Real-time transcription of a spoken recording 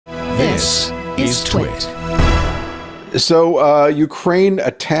This is TWiT. So Ukraine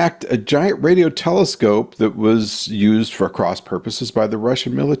attacked a giant radio telescope that was used for cross purposes by the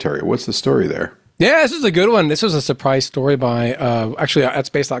Russian military. What's the story there? Yeah, this is a good one. This was a surprise story by, actually at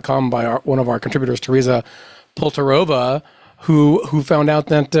space.com by one of our contributors, Teresa Poltarova, who found out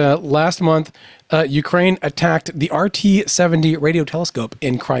that last month Ukraine attacked the RT-70 radio telescope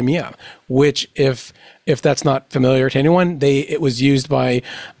in Crimea, which, if that's not familiar to anyone, it was used by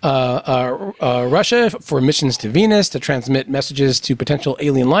Russia for missions to Venus to transmit messages to potential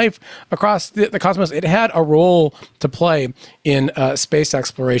alien life across the cosmos. It had a role to play in space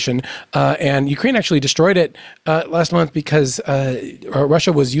exploration, and Ukraine actually destroyed it last month because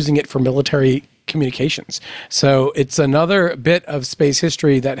Russia was using it for military communications. So it's another bit of space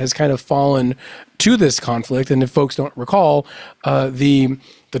history that has kind of fallen to this conflict. And if folks don't recall, the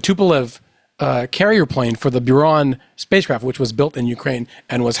Tupolev carrier plane for the Buran spacecraft, which was built in Ukraine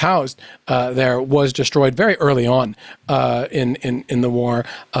and was housed there, was destroyed very early on in the war,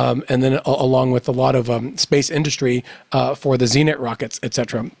 and then along with a lot of space industry for the Zenit rockets,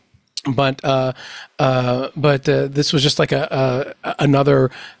 etc. But this was just like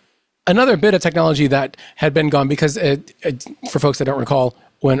another bit of technology that had been gone because for folks that don't recall,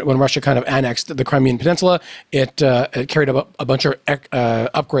 when Russia kind of annexed the Crimean Peninsula, it carried a bunch of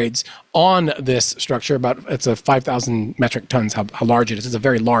upgrades on this structure. It's a 5,000 metric tons, how large it is. It's a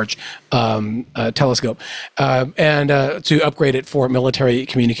very large telescope, and to upgrade it for military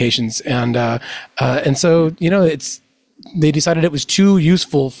communications. And so, they decided it was too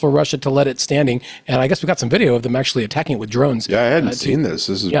useful for Russia to let it standing, and I guess we got some video of them actually attacking it with drones. Yeah, I hadn't seen this.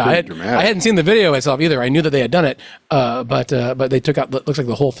 This is pretty dramatic. I hadn't seen the video itself either. I knew that they had done it, but they took out, looks like,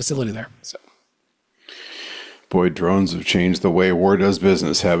 the whole facility there. So, boy, drones have changed the way war does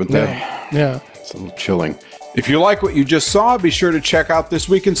business, haven't they? Yeah. It's a little chilling. If you like what you just saw, be sure to check out This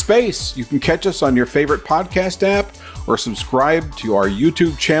Week in Space. You can catch us on your favorite podcast app or subscribe to our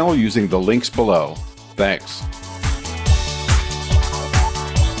YouTube channel using the links below. Thanks.